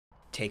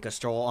Take a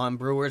stroll on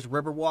Brewer's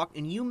Riverwalk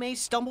and you may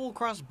stumble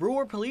across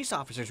Brewer police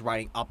officers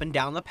riding up and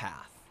down the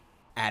path.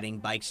 Adding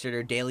bikes to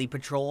their daily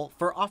patrol,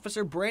 for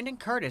Officer Brandon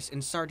Curtis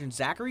and Sergeant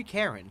Zachary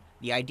Karen,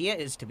 the idea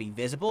is to be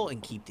visible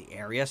and keep the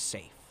area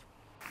safe.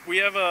 We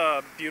have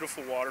a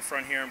beautiful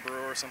waterfront here in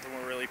Brewer, something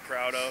we're really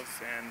proud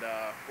of, and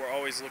we're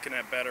always looking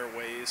at better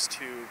ways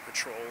to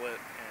patrol it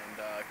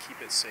and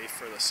keep it safe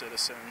for the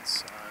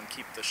citizens and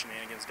keep the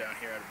shenanigans down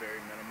here at a very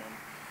minimum.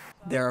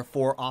 There are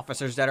 4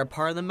 officers that are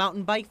part of the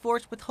mountain bike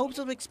force with hopes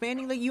of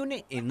expanding the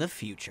unit in the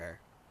future.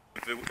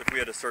 If we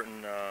had a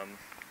certain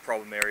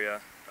problem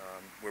area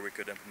where we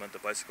could implement the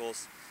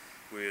bicycles,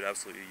 we would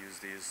absolutely use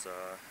these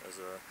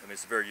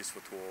it's a very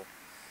useful tool,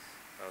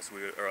 so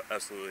we would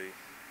absolutely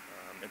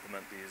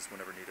implement these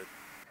whenever needed.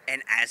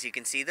 And as you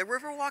can see, the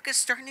Riverwalk is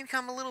starting to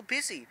become a little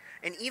busy.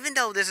 And even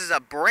though this is a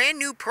brand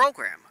new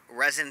program,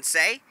 residents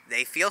say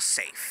they feel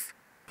safe.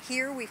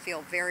 Here we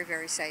feel very,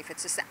 very safe.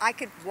 It's just that I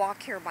could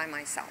walk here by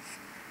myself.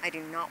 I do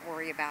not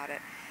worry about it.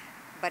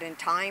 But in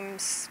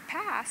times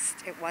past,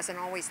 it wasn't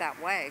always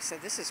that way. So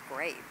this is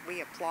great. We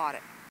applaud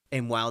it.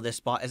 And while this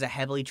spot is a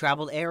heavily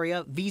traveled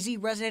area, VZ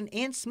resident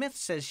Ann Smith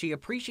says she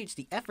appreciates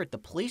the effort the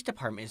police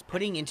department is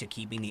putting into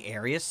keeping the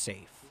area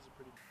safe.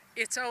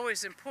 It's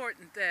always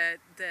important that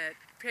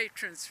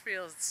patrons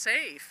feel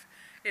safe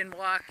in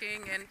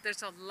walking, and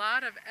there's a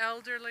lot of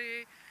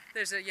elderly,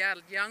 there's a lot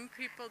of young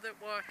people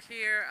that walk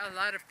here, a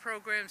lot of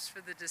programs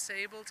for the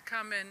disabled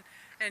come in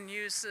and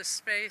use this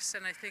space,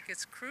 and I think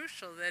it's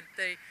crucial that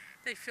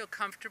they feel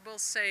comfortable,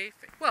 safe.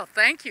 Well,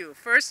 thank you,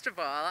 first of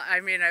all. I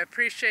mean, I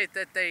appreciate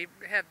that they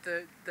have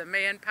the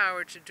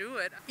manpower to do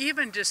it.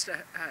 Even just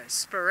a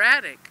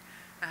sporadic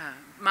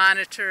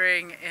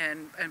monitoring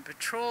and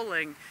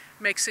patrolling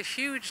makes a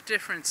huge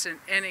difference in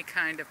any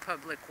kind of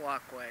public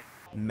walkway.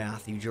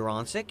 Matthew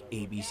Juronsik,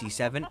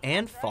 ABC7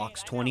 and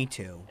Fox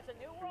 22.